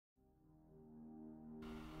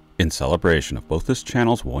In celebration of both this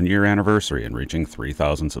channel's 1-year anniversary and reaching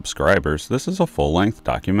 3,000 subscribers, this is a full-length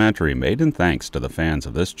documentary made in thanks to the fans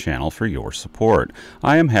of this channel for your support.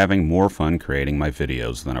 I am having more fun creating my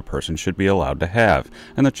videos than a person should be allowed to have,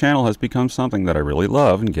 and the channel has become something that I really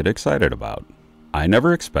love and get excited about. I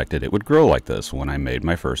never expected it would grow like this when I made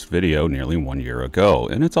my first video nearly 1 year ago,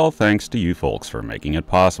 and it's all thanks to you folks for making it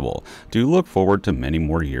possible. Do look forward to many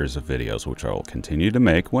more years of videos which I will continue to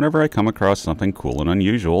make whenever I come across something cool and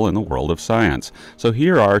unusual in the world of science. So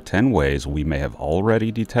here are 10 ways we may have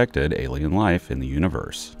already detected alien life in the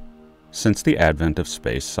universe. Since the advent of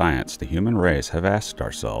space science, the human race have asked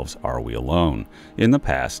ourselves, are we alone? In the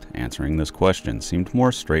past, answering this question seemed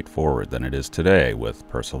more straightforward than it is today, with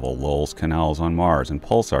Percival Lowell's canals on Mars and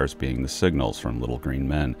pulsars being the signals from little green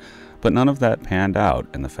men. But none of that panned out,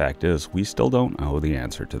 and the fact is, we still don't know the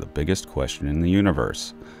answer to the biggest question in the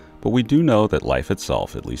universe. But we do know that life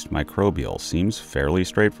itself, at least microbial, seems fairly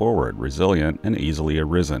straightforward, resilient, and easily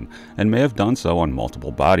arisen, and may have done so on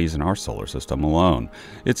multiple bodies in our solar system alone.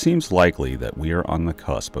 It seems likely that we are on the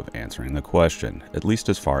cusp of answering the question, at least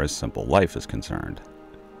as far as simple life is concerned.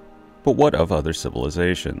 But what of other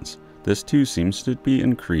civilizations? This too seems to be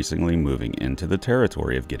increasingly moving into the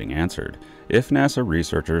territory of getting answered. If NASA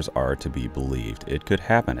researchers are to be believed, it could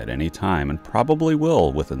happen at any time and probably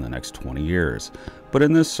will within the next 20 years. But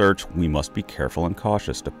in this search, we must be careful and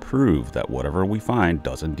cautious to prove that whatever we find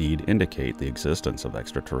does indeed indicate the existence of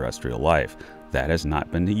extraterrestrial life. That has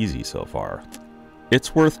not been easy so far.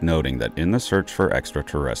 It's worth noting that in the search for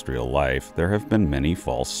extraterrestrial life, there have been many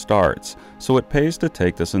false starts, so it pays to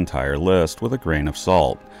take this entire list with a grain of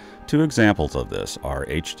salt. Two examples of this are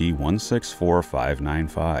HD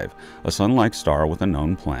 164595, a sun-like star with a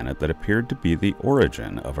known planet that appeared to be the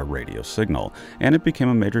origin of a radio signal, and it became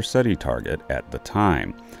a major SETI target at the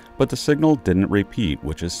time. But the signal didn't repeat,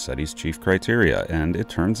 which is SETI's chief criteria, and it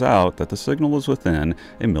turns out that the signal was within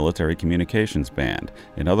a military communications band.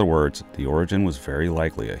 In other words, the origin was very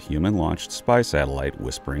likely a human-launched spy satellite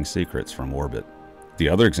whispering secrets from orbit. The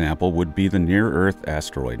other example would be the near-Earth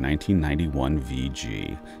asteroid 1991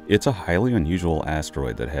 VG. It's a highly unusual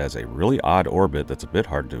asteroid that has a really odd orbit that's a bit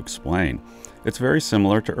hard to explain. It's very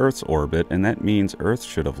similar to Earth's orbit, and that means Earth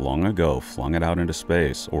should have long ago flung it out into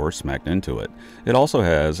space or smacked into it. It also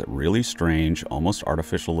has really strange, almost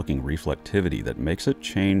artificial-looking reflectivity that makes it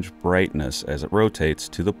change brightness as it rotates,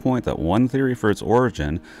 to the point that one theory for its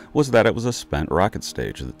origin was that it was a spent rocket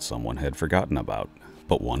stage that someone had forgotten about.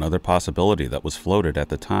 But one other possibility that was floated at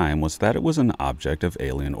the time was that it was an object of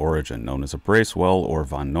alien origin known as a Bracewell or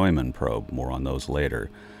von Neumann probe, more on those later.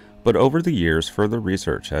 But over the years, further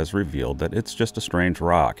research has revealed that it's just a strange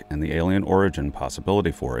rock, and the alien origin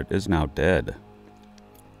possibility for it is now dead.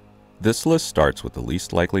 This list starts with the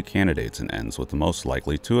least likely candidates and ends with the most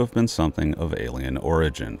likely to have been something of alien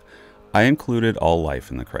origin. I included all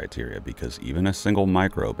life in the criteria because even a single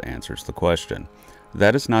microbe answers the question.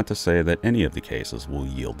 That is not to say that any of the cases will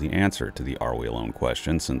yield the answer to the "are we alone"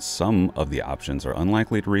 question, since some of the options are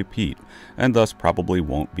unlikely to repeat, and thus probably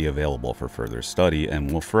won't be available for further study and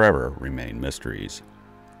will forever remain mysteries.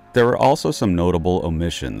 There are also some notable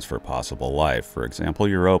omissions for possible life, for example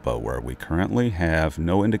Europa, where we currently have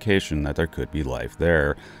no indication that there could be life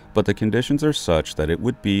there, but the conditions are such that it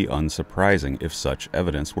would be unsurprising if such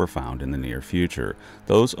evidence were found in the near future.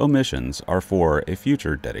 Those omissions are for a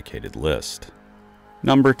future dedicated list.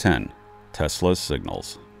 Number 10. Tesla's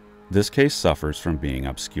signals. This case suffers from being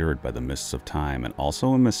obscured by the mists of time and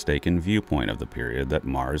also a mistaken viewpoint of the period that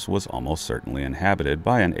Mars was almost certainly inhabited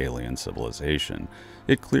by an alien civilization.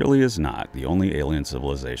 It clearly is not. The only alien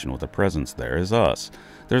civilization with a presence there is us.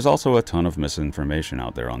 There's also a ton of misinformation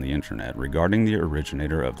out there on the internet regarding the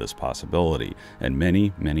originator of this possibility, and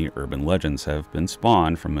many urban legends have been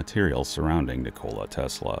spawned from material surrounding Nikola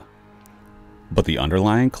Tesla. But the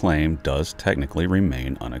underlying claim does technically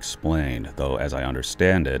remain unexplained, though as I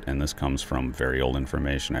understand it, and this comes from very old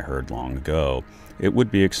information I heard long ago, it would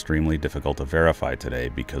be extremely difficult to verify today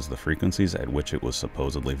because the frequencies at which it was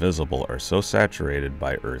supposedly visible are so saturated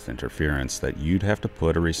by Earth interference that you'd have to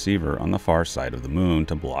put a receiver on the far side of the moon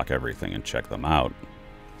to block everything and check them out.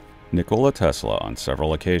 Nikola Tesla on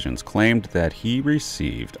several occasions claimed that he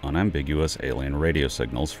received unambiguous alien radio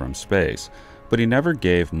signals from space, but he never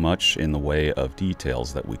gave much in the way of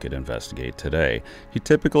details that we could investigate today. He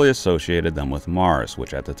typically associated them with Mars,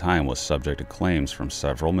 which at the time was subject to claims from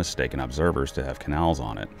several mistaken observers to have canals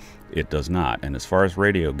on it. It does not, and as far as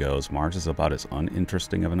radio goes, Mars is about as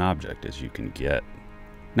uninteresting of an object as you can get.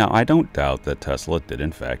 Now, I don't doubt that Tesla did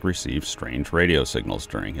in fact receive strange radio signals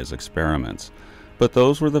during his experiments, But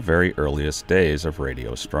those were the very earliest days of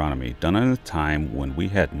radio astronomy, done at a time when we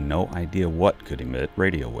had no idea what could emit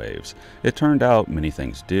radio waves. It turned out many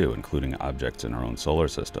things do, including objects in our own solar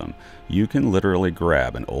system. You can literally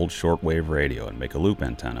grab an old shortwave radio and make a loop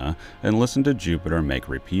antenna, and listen to Jupiter make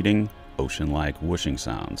repeating, ocean-like whooshing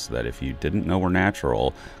sounds that, if you didn't know were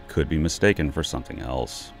natural, could be mistaken for something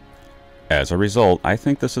else. As a result, I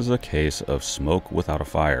think this is a case of smoke without a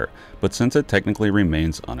fire, but since it technically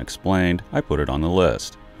remains unexplained, I put it on the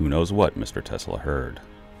list. Who knows what Mr. Tesla heard?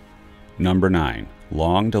 Number 9.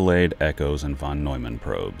 Long-delayed echoes and von Neumann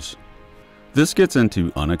probes. This gets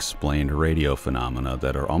into unexplained radio phenomena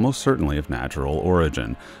that are almost certainly of natural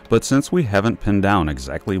origin, but since we haven't pinned down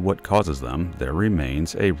exactly what causes them, there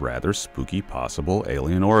remains a rather spooky possible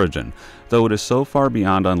alien origin, though it is so far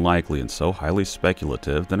beyond unlikely and so highly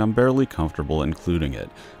speculative that I'm barely comfortable including it.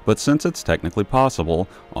 But since it's technically possible,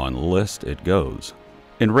 on the list it goes.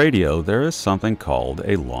 In radio, there is something called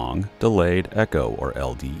a long delayed echo, or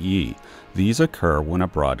LDE. These occur when a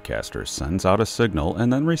broadcaster sends out a signal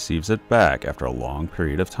and then receives it back after a long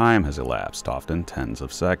period of time has elapsed, often tens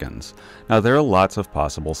of seconds. Now, there are lots of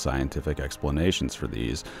possible scientific explanations for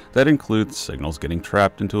these that include signals getting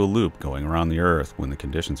trapped into a loop going around the Earth when the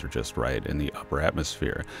conditions are just right in the upper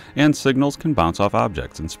atmosphere, and signals can bounce off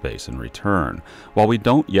objects in space in return. While we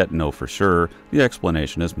don't yet know for sure, the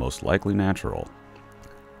explanation is most likely natural.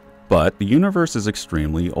 But the universe is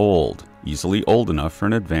extremely old, easily old enough for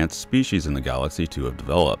an advanced species in the galaxy to have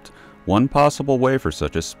developed. One possible way for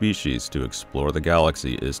such a species to explore the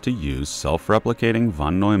galaxy is to use self-replicating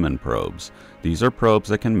von Neumann probes. These are probes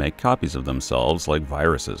that can make copies of themselves like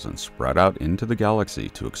viruses and spread out into the galaxy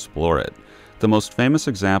to explore it. The most famous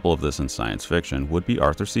example of this in science fiction would be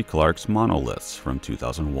Arthur C. Clarke's Monoliths from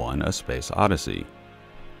 2001: A Space Odyssey.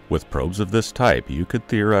 With probes of this type, you could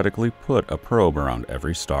theoretically put a probe around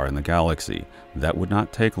every star in the galaxy. That would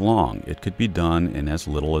not take long. It could be done in as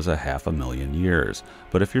little as 500,000 years.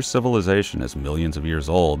 But if your civilization is millions of years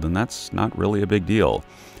old, then that's not really a big deal.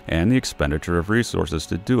 And the expenditure of resources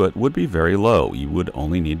to do it would be very low. You would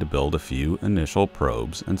only need to build a few initial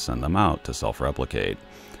probes and send them out to self-replicate.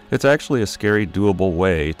 It's actually a scary, doable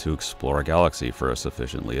way to explore a galaxy for a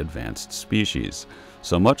sufficiently advanced species.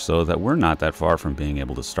 So much so that we're not that far from being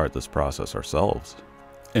able to start this process ourselves.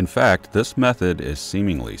 In fact, this method is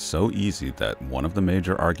seemingly so easy that one of the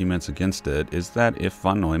major arguments against it is that if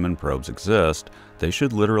von Neumann probes exist, they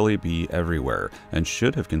should literally be everywhere and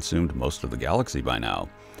should have consumed most of the galaxy by now.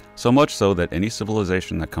 So much so that any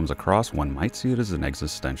civilization that comes across one might see it as an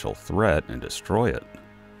existential threat and destroy it.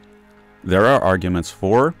 There are arguments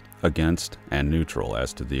for, against, and neutral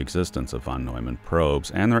as to the existence of von Neumann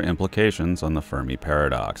probes and their implications on the Fermi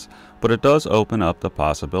paradox, but it does open up the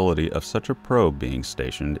possibility of such a probe being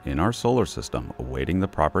stationed in our solar system, awaiting the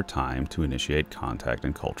proper time to initiate contact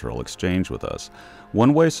and cultural exchange with us.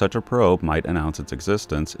 One way such a probe might announce its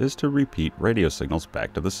existence is to repeat radio signals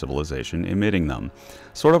back to the civilization emitting them,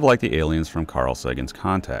 sort of like the aliens from Carl Sagan's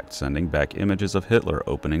Contact, sending back images of Hitler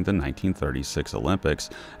opening the 1936 Olympics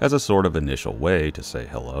as a sort of initial way to say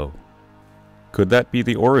hello. Could that be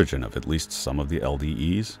the origin of at least some of the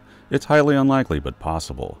LDEs? It's highly unlikely, but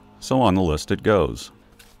possible. So on the list it goes.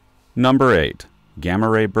 Number 8. Gamma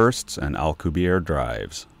ray bursts and Alcubierre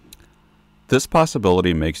drives. This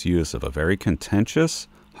possibility makes use of a very contentious,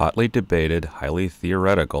 hotly debated, highly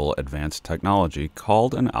theoretical advanced technology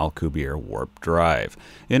called an Alcubierre warp drive.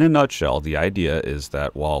 In a nutshell, the idea is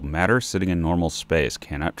that while matter sitting in normal space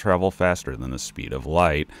cannot travel faster than the speed of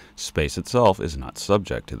light, space itself is not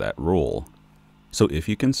subject to that rule. So if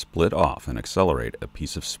you can split off and accelerate a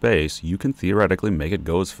piece of space, you can theoretically make it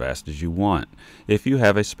go as fast as you want. If you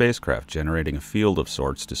have a spacecraft generating a field of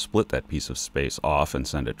sorts to split that piece of space off and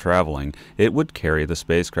send it traveling, it would carry the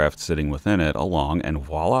spacecraft sitting within it along, and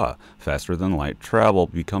voila! Faster than light travel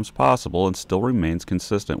becomes possible and still remains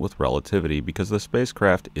consistent with relativity because the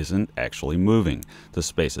spacecraft isn't actually moving. The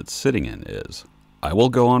space it's sitting in is. I will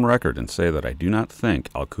go on record and say that I do not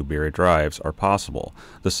think Alcubierre drives are possible.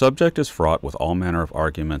 The subject is fraught with all manner of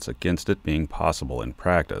arguments against it being possible in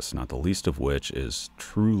practice, not the least of which is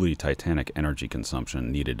truly titanic energy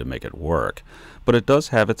consumption needed to make it work. But it does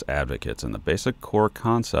have its advocates, and the basic core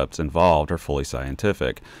concepts involved are fully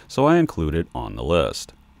scientific, so I include it on the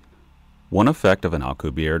list. One effect of an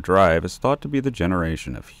Alcubierre drive is thought to be the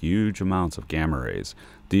generation of huge amounts of gamma rays.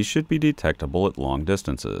 These should be detectable at long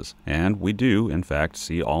distances, and we do, in fact,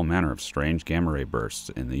 see all manner of strange gamma ray bursts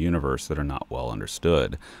in the universe that are not well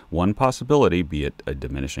understood. One possibility, be it a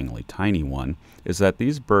diminishingly tiny one, is that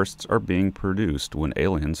these bursts are being produced when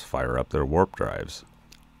aliens fire up their warp drives.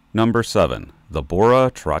 Number 7. The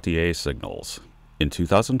Bora-Trottier signals. In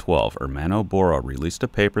 2012, Ermanno Bora released a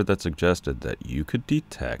paper that suggested that you could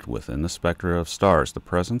detect within the spectra of stars the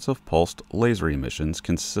presence of pulsed laser emissions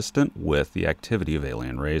consistent with the activity of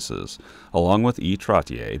alien races. Along with E.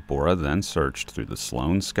 Trottier, Bora then searched through the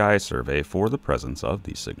Sloan Sky Survey for the presence of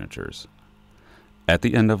these signatures. At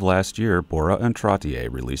the end of last year, Bora and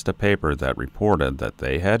Trottier released a paper that reported that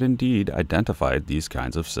they had indeed identified these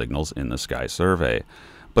kinds of signals in the Sky Survey.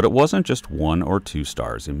 But it wasn't just 1 or 2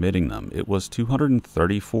 stars emitting them, it was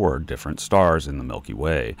 234 different stars in the Milky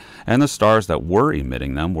Way, and the stars that were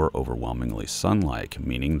emitting them were overwhelmingly sun-like,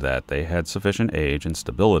 meaning that they had sufficient age and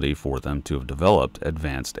stability for them to have developed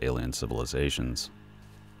advanced alien civilizations.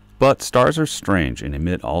 But stars are strange and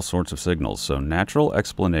emit all sorts of signals, so natural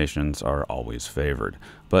explanations are always favored.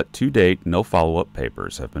 But to date, no follow-up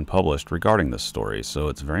papers have been published regarding this story, so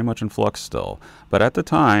it's very much in flux still. But at the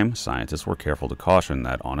time, scientists were careful to caution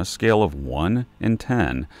that on a scale of 1 in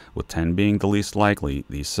 10, with 10 being the least likely,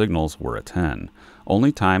 these signals were a 10.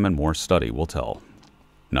 Only time and more study will tell.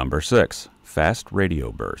 Number 6. Fast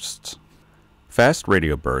radio bursts. Fast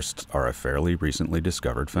radio bursts are a fairly recently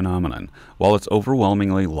discovered phenomenon. While it's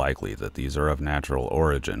overwhelmingly likely that these are of natural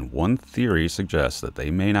origin, one theory suggests that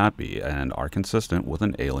they may not be and are consistent with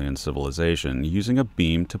an alien civilization using a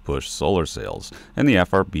beam to push solar sails, and the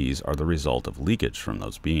FRBs are the result of leakage from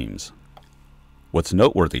those beams. What's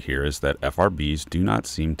noteworthy here is that FRBs do not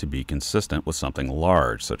seem to be consistent with something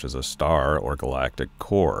large, such as a star or galactic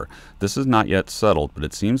core. This is not yet settled, but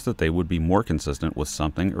it seems that they would be more consistent with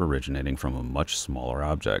something originating from a much smaller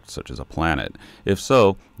object, such as a planet. If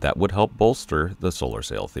so, that would help bolster the solar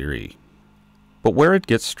sail theory. But where it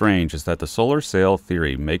gets strange is that the solar sail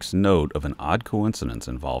theory makes note of an odd coincidence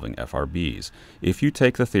involving FRBs. If you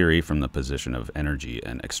take the theory from the position of energy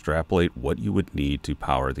and extrapolate what you would need to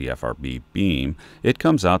power the FRB beam, it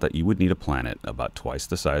comes out that you would need a planet about twice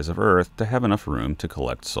the size of Earth to have enough room to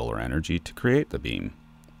collect solar energy to create the beam.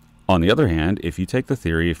 On the other hand, if you take the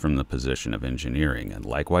theory from the position of engineering and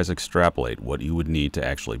likewise extrapolate what you would need to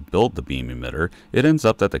actually build the beam emitter, it ends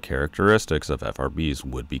up that the characteristics of FRBs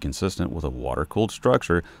would be consistent with a water-cooled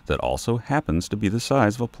structure that also happens to be the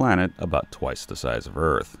size of a planet about twice the size of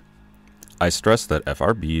Earth. I stress that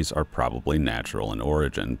FRBs are probably natural in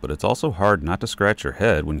origin, but it's also hard not to scratch your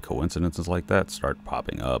head when coincidences like that start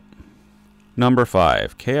popping up. Number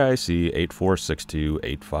 5. KIC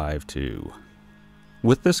 8462852.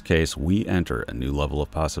 With this case, we enter a new level of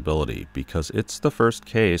possibility because it's the first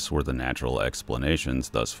case where the natural explanations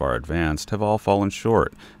thus far advanced have all fallen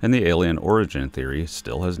short, and the alien origin theory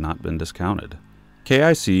still has not been discounted.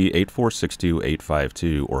 KIC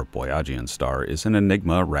 8462852, or Boyajian star, is an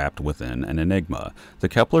enigma wrapped within an enigma. The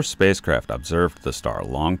Kepler spacecraft observed the star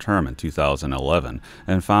long-term in 2011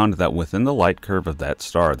 and found that within the light curve of that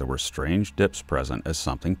star there were strange dips present as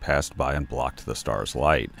something passed by and blocked the star's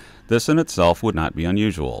light. This in itself would not be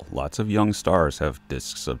unusual. Lots of young stars have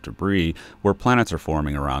disks of debris where planets are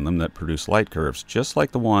forming around them that produce light curves just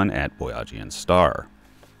like the one at Boyajian star.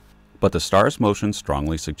 But the star's motion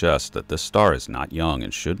strongly suggests that this star is not young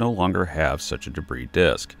and should no longer have such a debris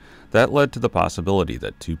disk. That led to the possibility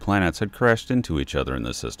that 2 planets had crashed into each other in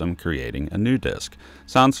the system, creating a new disk.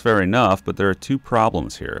 Sounds fair enough, but there are 2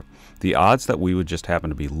 problems here. The odds that we would just happen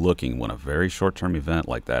to be looking when a very short-term event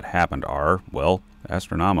like that happened are, well,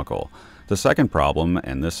 astronomical. The second problem,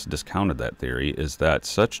 and this discounted that theory, is that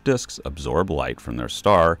such disks absorb light from their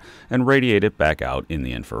star and radiate it back out in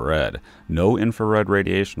the infrared. No infrared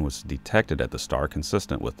radiation was detected at the star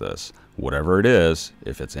consistent with this. Whatever it is,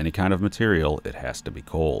 if it's any kind of material, it has to be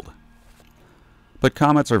cold. But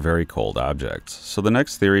comets are very cold objects, so the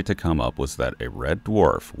next theory to come up was that a red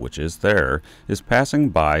dwarf, which is there, is passing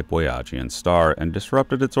by Boyajian star and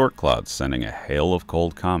disrupted its Oort clouds, sending a hail of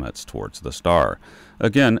cold comets towards the star.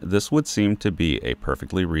 Again, this would seem to be a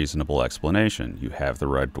perfectly reasonable explanation. You have the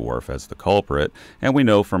red dwarf as the culprit, and we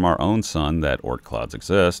know from our own sun that Oort clouds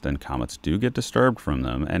exist, and comets do get disturbed from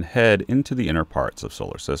them and head into the inner parts of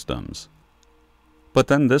solar systems. But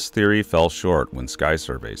then this theory fell short when sky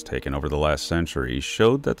surveys taken over the last century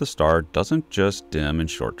showed that the star doesn't just dim in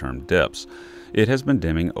short-term dips. It has been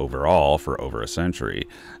dimming overall for over a century.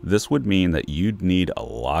 This would mean that you'd need a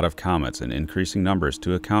lot of comets in increasing numbers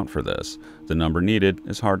to account for this. The number needed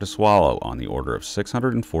is hard to swallow, on the order of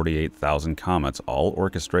 648,000 comets all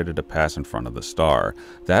orchestrated to pass in front of the star.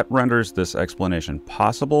 That renders this explanation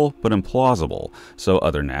possible but implausible, so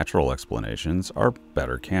other natural explanations are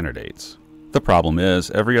better candidates. The problem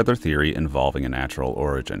is, every other theory involving a natural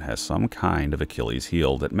origin has some kind of Achilles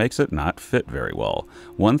heel that makes it not fit very well.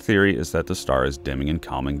 One theory is that the star is dimming and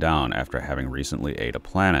calming down after having recently ate a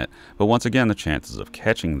planet, but once again the chances of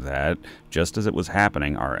catching that just as it was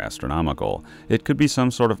happening are astronomical. It could be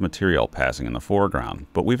some sort of material passing in the foreground,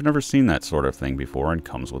 but we've never seen that sort of thing before and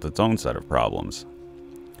comes with its own set of problems.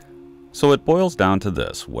 So it boils down to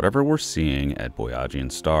this: whatever we're seeing at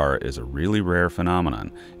Boyajian star is a really rare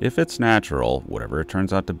phenomenon. If it's natural, whatever it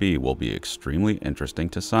turns out to be will be extremely interesting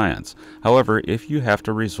to science. However, if you have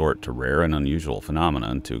to resort to rare and unusual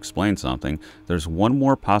phenomenon to explain something, there's one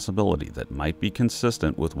more possibility that might be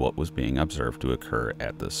consistent with what was being observed to occur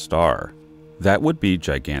at this star. That would be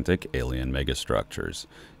gigantic alien megastructures.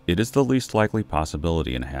 It is the least likely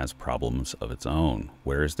possibility and has problems of its own.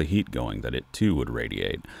 Where is the heat going that it too would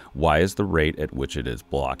radiate? Why is the rate at which it is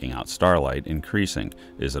blocking out starlight increasing?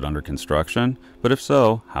 Is it under construction? But if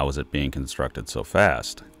so, how is it being constructed so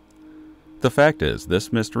fast? The fact is,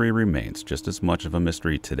 this mystery remains just as much of a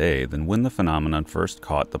mystery today than when the phenomenon first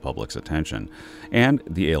caught the public's attention, and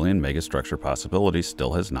the alien megastructure possibility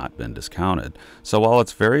still has not been discounted. So while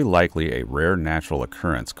it's very likely a rare natural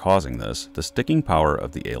occurrence causing this, the sticking power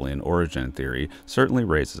of the alien origin theory certainly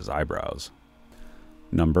raises eyebrows.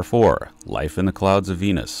 Number 4. Life in the clouds of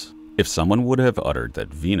Venus. If someone would have uttered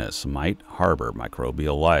that Venus might harbor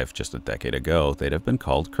microbial life just a decade ago, they'd have been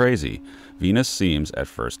called crazy. Venus seems, at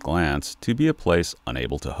first glance, to be a place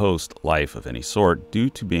unable to host life of any sort due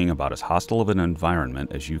to being about as hostile of an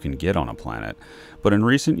environment as you can get on a planet. But in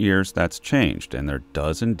recent years, that's changed, and there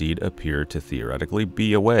does indeed appear to theoretically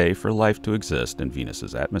be a way for life to exist in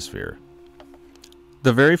Venus's atmosphere.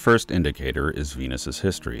 The very first indicator is Venus's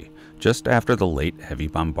history. Just after the late heavy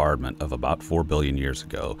bombardment of about 4 billion years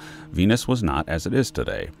ago, Venus was not as it is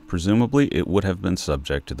today. Presumably, it would have been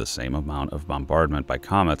subject to the same amount of bombardment by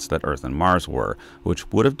comets that Earth and Mars were,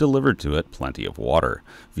 which would have delivered to it plenty of water.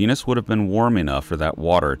 Venus would have been warm enough for that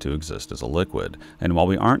water to exist as a liquid, and while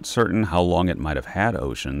we aren't certain how long it might have had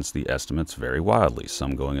oceans, the estimates vary wildly,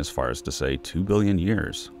 some going as far as to say 2 billion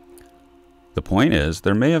years. The point is,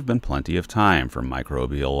 there may have been plenty of time for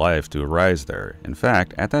microbial life to arise there. In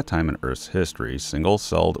fact, at that time in Earth's history,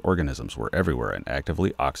 single-celled organisms were everywhere and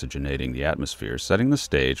actively oxygenating the atmosphere, setting the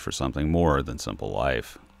stage for something more than simple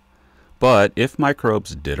life. But if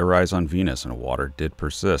microbes did arise on Venus and water did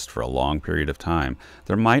persist for a long period of time,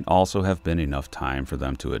 there might also have been enough time for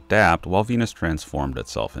them to adapt while Venus transformed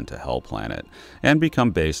itself into Hell Planet, and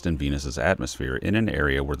become based in Venus's atmosphere in an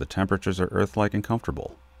area where the temperatures are Earth-like and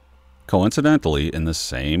comfortable. Coincidentally, in the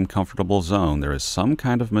same comfortable zone, there is some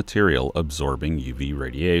kind of material absorbing UV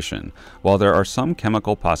radiation. While there are some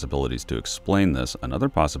chemical possibilities to explain this, another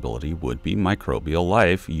possibility would be microbial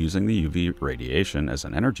life using the UV radiation as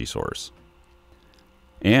an energy source.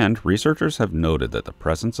 And researchers have noted that the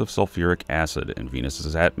presence of sulfuric acid in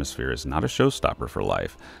Venus's atmosphere is not a showstopper for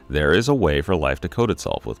life. There is a way for life to coat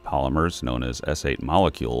itself with polymers known as S8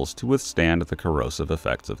 molecules to withstand the corrosive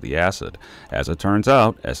effects of the acid. As it turns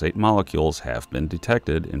out, S8 molecules have been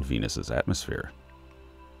detected in Venus's atmosphere.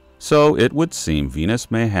 So it would seem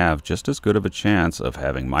Venus may have just as good of a chance of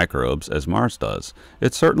having microbes as Mars does.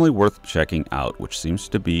 It's certainly worth checking out, which seems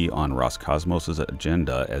to be on Roscosmos'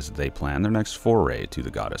 agenda as they plan their next foray to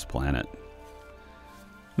the goddess planet.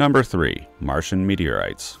 Number 3. Martian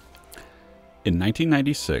meteorites. In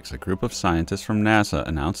 1996, a group of scientists from NASA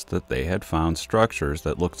announced that they had found structures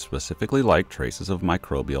that looked specifically like traces of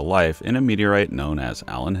microbial life in a meteorite known as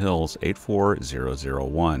Allen Hills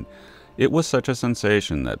 84001. It was such a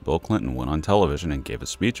sensation that Bill Clinton went on television and gave a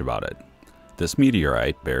speech about it. This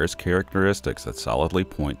meteorite bears characteristics that solidly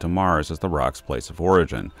point to Mars as the rock's place of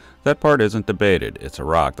origin. That part isn't debated. It's a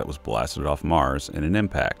rock that was blasted off Mars in an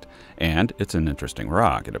impact. And it's an interesting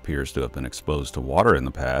rock. It appears to have been exposed to water in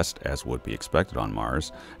the past, as would be expected on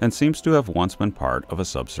Mars, and seems to have once been part of a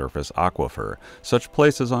subsurface aquifer. Such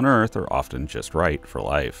places on Earth are often just right for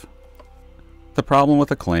life. The problem with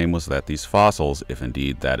the claim was that these fossils, if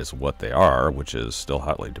indeed that is what they are, which is still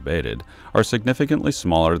hotly debated, are significantly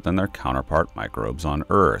smaller than their counterpart microbes on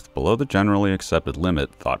Earth, below the generally accepted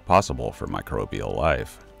limit thought possible for microbial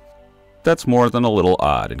life. That's more than a little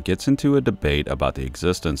odd and gets into a debate about the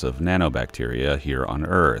existence of nanobacteria here on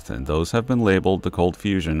Earth, and those have been labeled the cold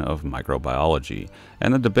fusion of microbiology,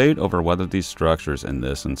 and the debate over whether these structures in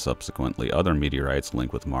this and subsequently other meteorites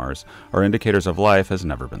linked with Mars are indicators of life has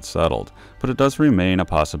never been settled, but it does remain a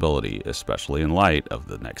possibility, especially in light of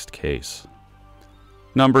the next case.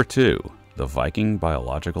 Number 2. The Viking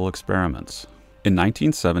biological experiments. In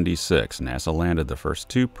 1976, NASA landed the first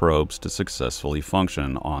two probes to successfully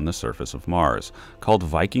function on the surface of Mars. Called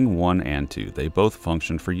Viking 1 and 2, they both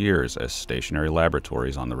functioned for years as stationary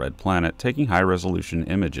laboratories on the red planet, taking high-resolution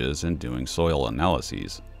images and doing soil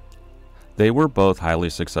analyses. They were both highly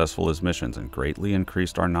successful as missions and greatly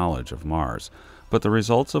increased our knowledge of Mars. But the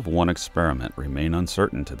results of one experiment remain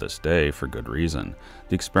uncertain to this day for good reason.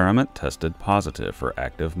 The experiment tested positive for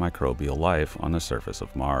active microbial life on the surface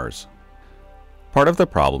of Mars. Part of the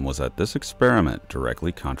problem was that this experiment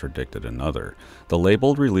directly contradicted another. The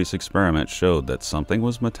labeled release experiment showed that something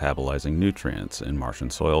was metabolizing nutrients in Martian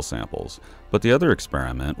soil samples, but the other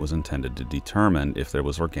experiment was intended to determine if there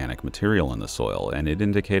was organic material in the soil, and it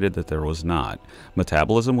indicated that there was not.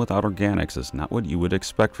 Metabolism without organics is not what you would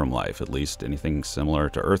expect from life, at least anything similar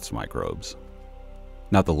to Earth's microbes.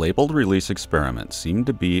 Now, the labeled release experiment seemed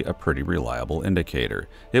to be a pretty reliable indicator.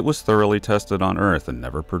 It was thoroughly tested on Earth and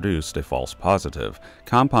never produced a false positive.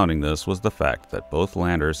 Compounding this was the fact that both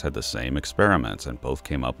landers had the same experiments and both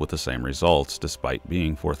came up with the same results despite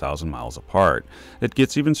being 4,000 miles apart. It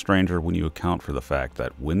gets even stranger when you account for the fact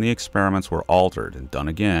that when the experiments were altered and done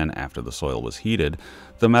again after the soil was heated,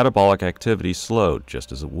 the metabolic activity slowed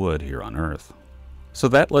just as it would here on Earth. So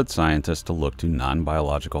that led scientists to look to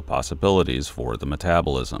non-biological possibilities for the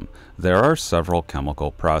metabolism. There are several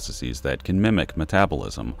chemical processes that can mimic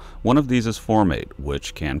metabolism. One of these is formate,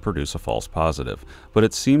 which can produce a false positive. But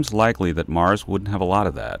it seems likely that Mars wouldn't have a lot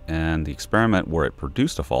of that, and the experiment where it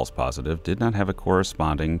produced a false positive did not have a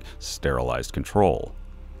corresponding sterilized control.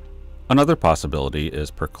 Another possibility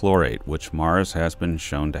is perchlorate, which Mars has been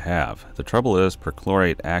shown to have. The trouble is,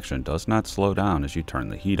 perchlorate action does not slow down as you turn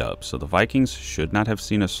the heat up, so the Vikings should not have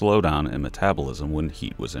seen a slowdown in metabolism when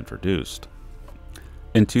heat was introduced.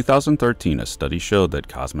 In 2013, a study showed that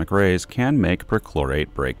cosmic rays can make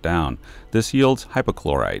perchlorate break down. This yields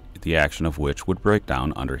hypochlorite, the action of which would break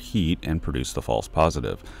down under heat and produce the false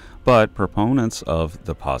positive. But proponents of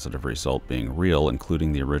the positive result being real,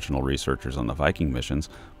 including the original researchers on the Viking missions,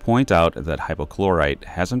 point out that hypochlorite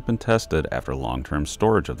hasn't been tested after long-term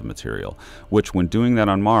storage of the material, which when doing that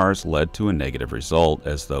on Mars led to a negative result,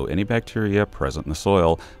 as though any bacteria present in the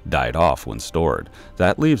soil died off when stored.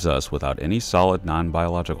 That leaves us without any solid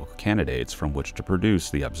non-biological candidates from which to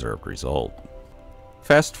produce the observed result.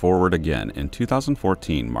 Fast forward again, in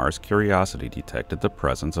 2014, Mars Curiosity detected the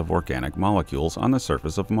presence of organic molecules on the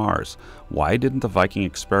surface of Mars. Why didn't the Viking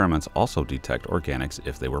experiments also detect organics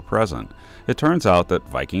if they were present? It turns out that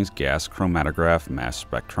Viking's gas chromatograph mass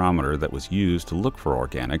spectrometer that was used to look for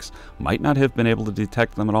organics might not have been able to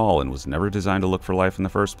detect them at all and was never designed to look for life in the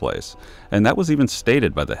first place. And that was even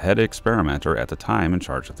stated by the head experimenter at the time in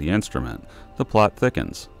charge of the instrument. The plot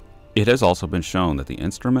thickens. It has also been shown that the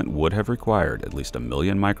instrument would have required at least 1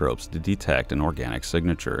 million microbes to detect an organic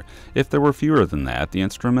signature. If there were fewer than that, the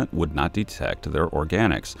instrument would not detect their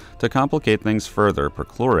organics. To complicate things further,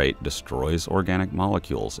 perchlorate destroys organic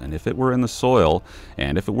molecules, and if it were in the soil,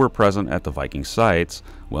 and if it were present at the Viking sites,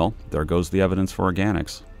 well, there goes the evidence for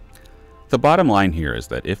organics. The bottom line here is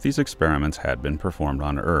that if these experiments had been performed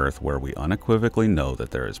on Earth, where we unequivocally know that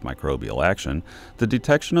there is microbial action, the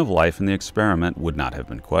detection of life in the experiment would not have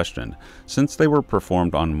been questioned. Since they were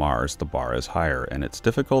performed on Mars, the bar is higher, and it's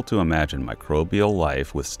difficult to imagine microbial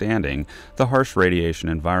life withstanding the harsh radiation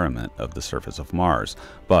environment of the surface of Mars.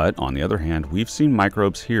 But, on the other hand, we've seen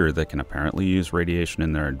microbes here that can apparently use radiation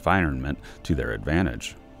in their environment to their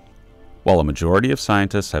advantage. While a majority of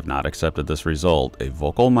scientists have not accepted this result, a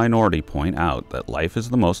vocal minority point out that life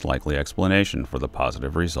is the most likely explanation for the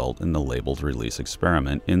positive result in the labeled release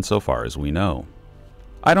experiment insofar as we know.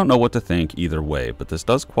 I don't know what to think either way, but this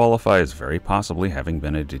does qualify as very possibly having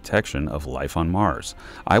been a detection of life on Mars.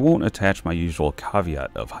 I won't attach my usual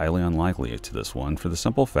caveat of highly unlikely to this one for the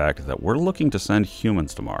simple fact that we're looking to send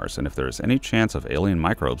humans to Mars, and if there is any chance of alien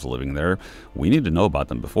microbes living there, we need to know about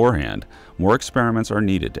them beforehand. More experiments are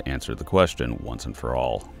needed to answer the question once and for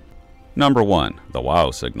all. Number 1. The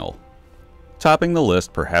WOW signal. Topping the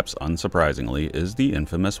list, perhaps unsurprisingly, is the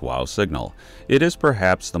infamous WOW signal. It is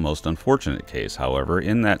perhaps the most unfortunate case, however,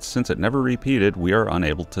 in that since it never repeated, we are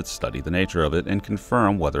unable to study the nature of it and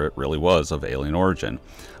confirm whether it really was of alien origin.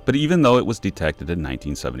 But even though it was detected in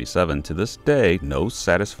 1977, to this day, no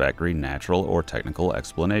satisfactory natural or technical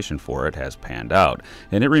explanation for it has panned out,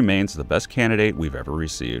 and it remains the best candidate we've ever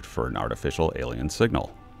received for an artificial alien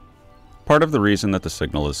signal. Part of the reason that the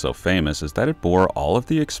signal is so famous is that it bore all of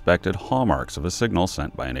the expected hallmarks of a signal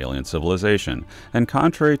sent by an alien civilization, and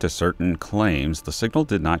contrary to certain claims, the signal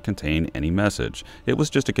did not contain any message. It was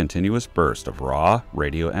just a continuous burst of raw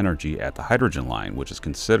radio energy at the hydrogen line, which is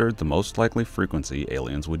considered the most likely frequency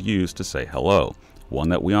aliens would use to say hello. one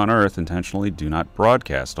that we on Earth intentionally do not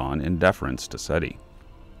broadcast on in deference to SETI.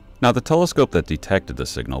 Now, the telescope that detected the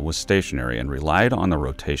signal was stationary and relied on the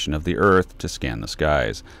rotation of the Earth to scan the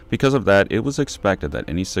skies. Because of that, it was expected that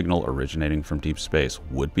any signal originating from deep space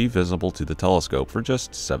would be visible to the telescope for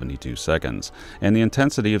just 72 seconds, and the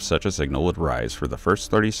intensity of such a signal would rise for the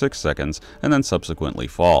first 36 seconds and then subsequently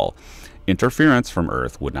fall. Interference from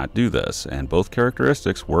Earth would not do this, and both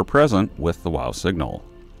characteristics were present with the WOW signal.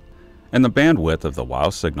 And the bandwidth of the WOW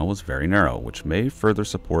signal was very narrow, which may further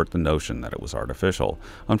support the notion that it was artificial.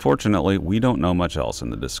 Unfortunately, we don't know much else,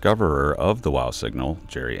 and the discoverer of the WOW signal,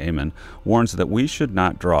 Jerry Amon, warns that we should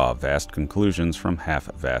not draw vast conclusions from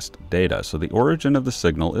half-vast data, so the origin of the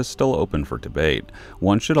signal is still open for debate.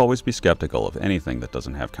 One should always be skeptical of anything that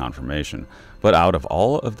doesn't have confirmation. But out of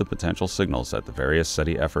all of the potential signals that the various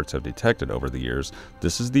SETI efforts have detected over the years,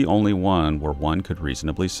 this is the only one where one could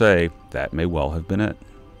reasonably say that may well have been it.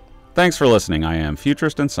 Thanks for listening. I am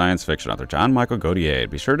futurist and science fiction author John Michael Godier.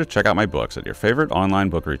 Be sure to check out my books at your favorite online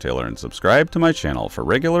book retailer and subscribe to my channel for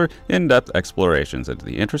regular, in-depth explorations into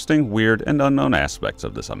the interesting, weird, and unknown aspects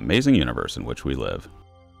of this amazing universe in which we live.